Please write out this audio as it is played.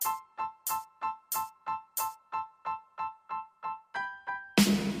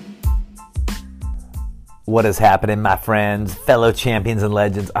What is happening, my friends, fellow champions and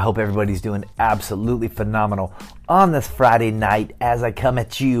legends? I hope everybody's doing absolutely phenomenal on this Friday night as I come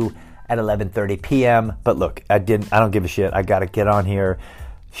at you at 11:30 p.m. But look, I don't give a shit. I got to get on here,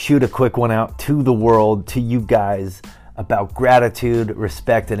 shoot a quick one out to the world, to you guys, about gratitude,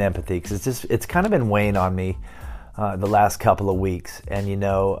 respect, and empathy. Because it's kind of been weighing on me the last couple of weeks. And,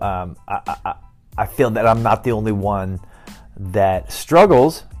 I feel that I'm not the only one that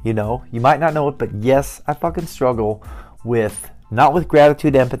struggles. You might not know it, but yes, I fucking struggle not with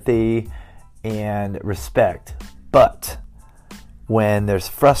gratitude, empathy, and respect. But when there's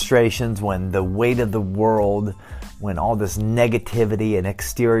frustrations, when the weight of the world, when all this negativity and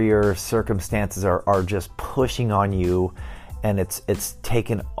exterior circumstances are just pushing on you, and it's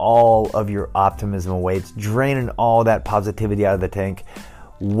taking all of your optimism away, it's draining all that positivity out of the tank,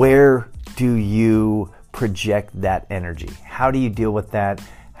 where do you project that energy? How do you deal with that?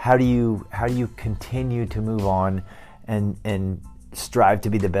 How do you continue to move on and strive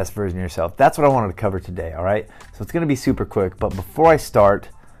to be the best version of yourself? That's what I wanted to cover today, all right? So it's going to be super quick, but before I start,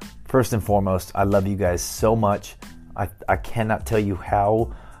 first and foremost, I love you guys so much. I cannot tell you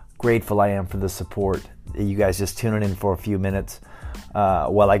how grateful I am for the support. You guys just tuning in for a few minutes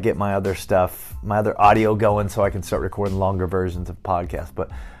while I get my other audio going so I can start recording longer versions of podcasts.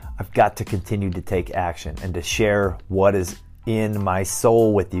 But I've got to continue to take action and to share what is in my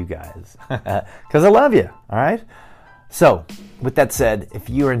soul with you guys because I love you, all right? So with that said, if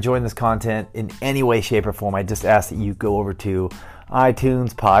you are enjoying this content in any way, shape, or form, I just ask that you go over to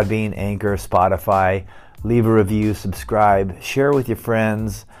iTunes, Podbean, Anchor, Spotify, leave a review, subscribe, share with your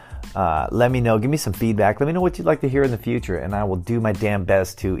friends. Let me know, give me some feedback, let me know what you'd like to hear in the future, and I will do my damn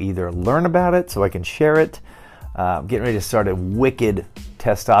best to either learn about it so I can share it. I'm getting ready to start a wicked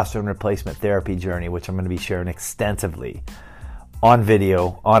testosterone replacement therapy journey, which I'm going to be sharing extensively on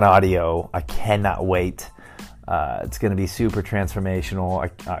video, on audio. I cannot wait. It's going to be super transformational.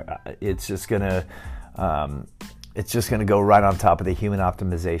 It's just going to go right on top of the human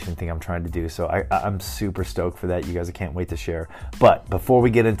optimization thing I'm trying to do. So I'm super stoked for that. You guys, I can't wait to share. But before we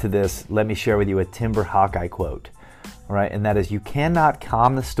get into this, let me share with you a Timber Hawkeye quote. All right, and that is, you cannot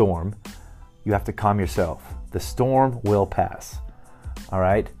calm the storm. You have to calm yourself. The storm will pass. All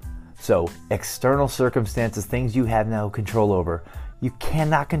right? So external circumstances, things you have no control over, you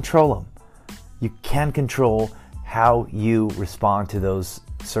cannot control them. You can control how you respond to those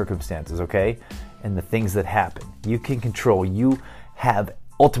circumstances, okay? And the things that happen. You can control. You have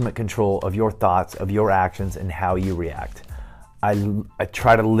ultimate control of your thoughts, of your actions, and how you react. I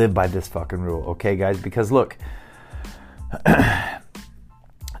try to live by this fucking rule, okay, guys? Because look,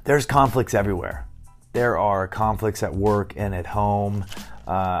 there's conflicts everywhere. There are conflicts at work and at home,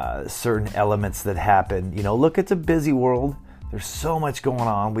 certain elements that happen. Look, it's a busy world. There's so much going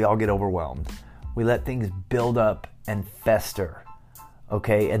on. We all get overwhelmed. We let things build up and fester,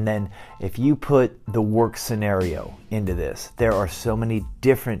 okay? And then if you put the work scenario into this, there are so many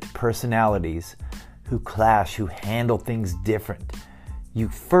different personalities who clash, who handle things different. You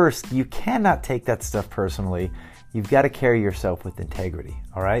cannot take that stuff personally. You've got to carry yourself with integrity,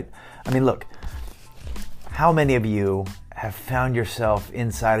 all right? I mean, look, how many of you have found yourself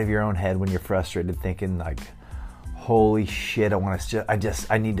inside of your own head when you're frustrated thinking like, holy shit,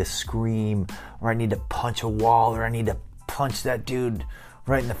 I need to scream, or I need to punch a wall, or I need to punch that dude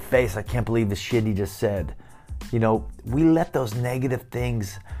right in the face. I can't believe the shit he just said. We let those negative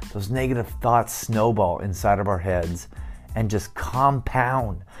things, those negative thoughts snowball inside of our heads and just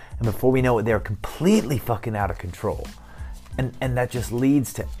compound. And before we know it, they're completely fucking out of control. And that just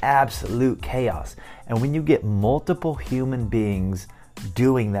leads to absolute chaos. And when you get multiple human beings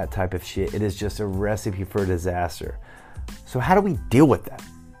doing that type of shit, it is just a recipe for disaster. So how do we deal with that,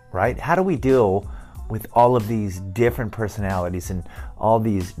 right? How do we deal with all of these different personalities and all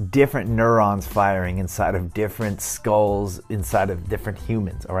these different neurons firing inside of different skulls, inside of different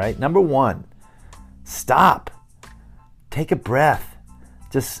humans, all right? Number one, stop. Take a breath.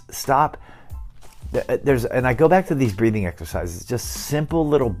 Just stop. And I go back to these breathing exercises, just simple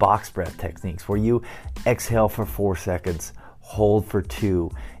little box breath techniques where you exhale for 4 seconds, hold for 2,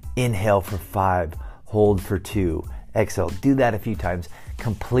 inhale for 5, hold for 2, exhale. Do that a few times.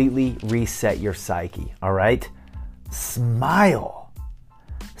 Completely reset your psyche, all right? Smile.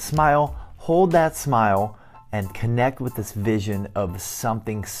 Smile, hold that smile, and connect with this vision of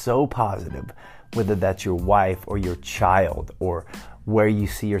something so positive, whether that's your wife or your child or where you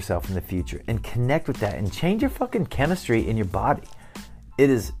see yourself in the future, and connect with that and change your fucking chemistry in your body.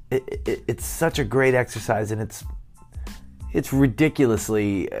 It's such a great exercise, and it's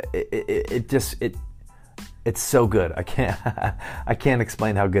ridiculously it's so good. I can't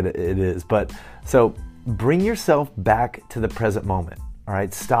explain how good it is. But so bring yourself back to the present moment. All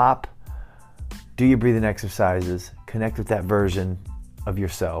right, stop, do your breathing exercises, connect with that version of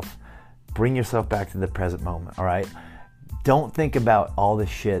yourself, bring yourself back to the present moment. All right, don't think about all the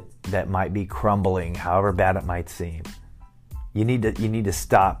shit that might be crumbling, however bad it might seem. You need to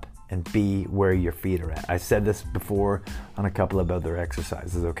stop and be where your feet are at. I said this before on a couple of other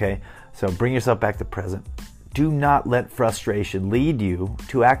exercises, okay? So bring yourself back to present. Do not let frustration lead you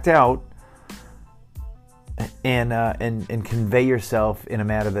to act out and convey yourself in a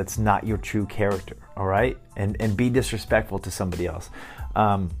manner that's not your true character, all right? And be disrespectful to somebody else.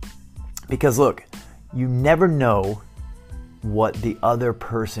 Because look, you never know what the other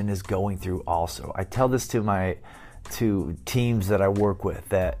person is going through also. I tell this to teams that I work with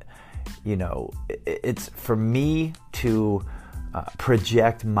that, you know, it's for me to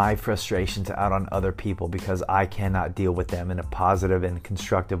project my frustrations out on other people because I cannot deal with them in a positive and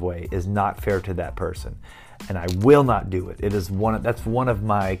constructive way is not fair to that person. And I will not do it. It is that's one of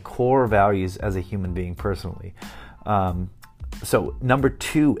my core values as a human being personally. So number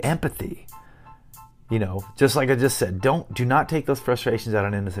 2, empathy. You know, just like I just said, do not take those frustrations out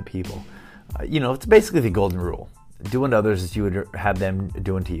on innocent people. You know, it's basically the golden rule. Do unto others as you would have them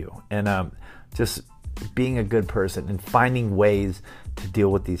doing to you. And just being a good person and finding ways to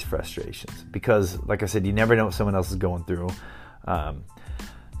deal with these frustrations. Because, like I said, you never know what someone else is going through.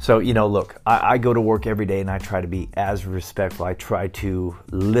 So, you know, look, I go to work every day and I try to be as respectful. I try to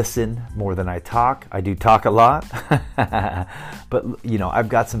listen more than I talk. I do talk a lot. But, you know, I've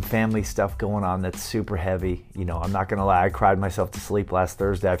got some family stuff going on that's super heavy. You know, I'm not going to lie. I cried myself to sleep last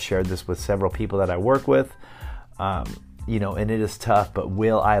Thursday. I've shared this with several people that I work with. You know, and it is tough, but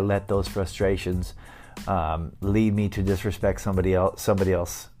will I let those frustrations lead me to disrespect somebody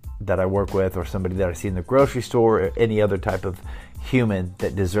else that I work with, or somebody that I see in the grocery store, or any other type of human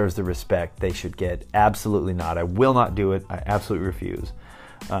that deserves the respect they should get? Absolutely not. I will not do it. I absolutely refuse.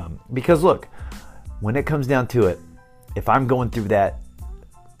 Because look, when it comes down to it, if I'm going through that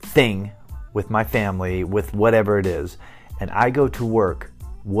thing with my family, with whatever it is, and I go to work,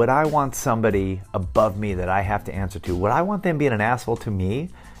 would I want somebody above me that I have to answer to? Would I want them being an asshole to me?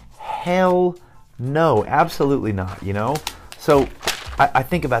 Hell no, absolutely not, you know? So I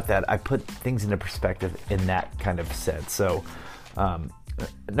think about that. I put things into perspective in that kind of sense. So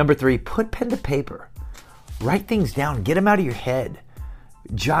number 3, put pen to paper. Write things down. Get them out of your head.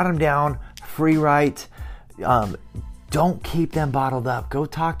 Jot them down. Free write. Don't keep them bottled up. Go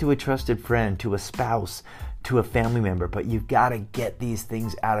talk to a trusted friend, to a spouse, to a family member. But you've got to get these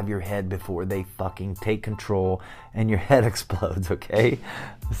things out of your head before they fucking take control and your head explodes, okay?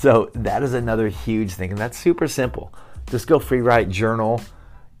 So that is another huge thing. And that's super simple. Just go free write, journal,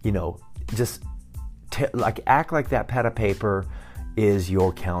 you know, just act like that pad of paper is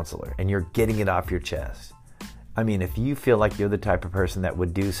your counselor and you're getting it off your chest. I mean, if you feel like you're the type of person that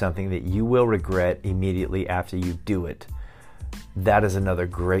would do something that you will regret immediately after you do it, that is another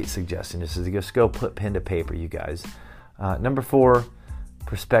great suggestion. Just go put pen to paper, you guys. Number 4,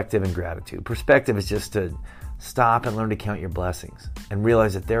 perspective and gratitude. Perspective is just to stop and learn to count your blessings and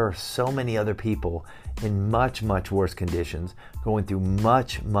realize that there are so many other people in much, much worse conditions, going through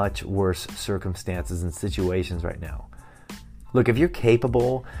much, much worse circumstances and situations right now. Look, if you're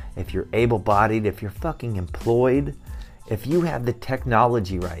capable, if you're able-bodied, if you're fucking employed, if you have the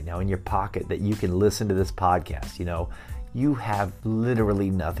technology right now in your pocket that you can listen to this podcast, you know, you have literally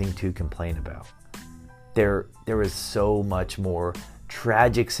nothing to complain about. There is so much more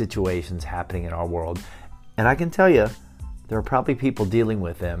tragic situations happening in our world. And I can tell you, there are probably people dealing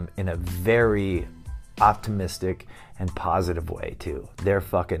with them in a very optimistic and positive way too. They're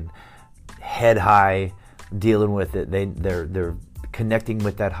fucking head high, dealing with it. They're connecting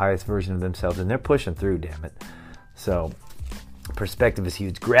with that highest version of themselves, and they're pushing through, damn it. So perspective is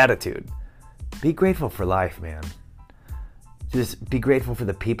huge. Gratitude. Be grateful for life, man. Just be grateful for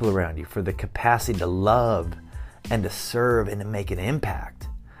the people around you, for the capacity to love and to serve and to make an impact.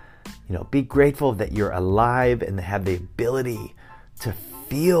 You know, be grateful that you're alive and have the ability to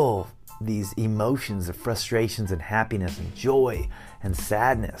feel these emotions of frustrations and happiness and joy and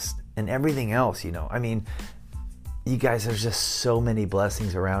sadness and everything else, you know. I mean, you guys, there's just so many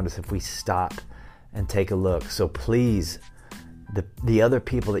blessings around us if we stop and take a look. So please, the other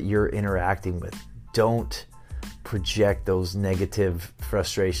people that you're interacting with, don't project those negative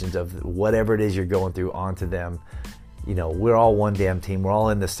frustrations of whatever it is you're going through onto them. You know, we're all one damn team. We're all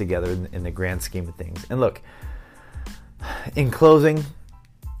in this together in the grand scheme of things. And look, in closing,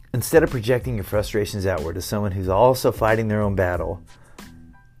 instead of projecting your frustrations outward to someone who's also fighting their own battle,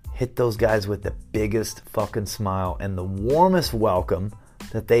 hit those guys with the biggest fucking smile and the warmest welcome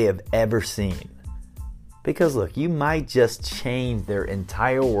that they have ever seen. Because look, you might just change their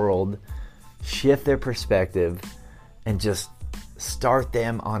entire world, shift their perspective, and just start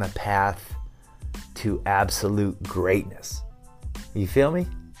them on a path to absolute greatness. You feel me?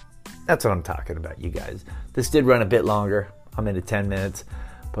 That's what I'm talking about, you guys. This did run a bit longer. I'm into 10 minutes.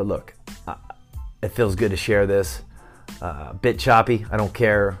 But look, it feels good to share this. A bit choppy, I don't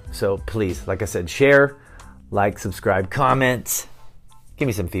care. So please, like I said, share, like, subscribe, comment. Give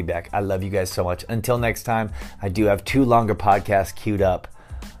me some feedback. I love you guys so much. Until next time, I do have 2 longer podcasts queued up.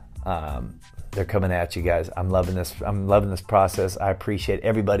 They're coming at you guys. I'm loving this. I'm loving this process. I appreciate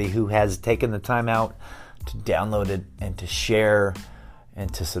everybody who has taken the time out to download it and to share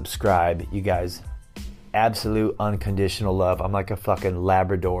and to subscribe. You guys, absolute unconditional love. I'm like a fucking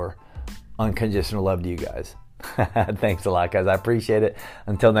Labrador. Unconditional love to you guys. Thanks a lot, guys. I appreciate it.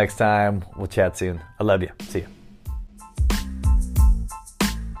 Until next time, we'll chat soon. I love you. See you.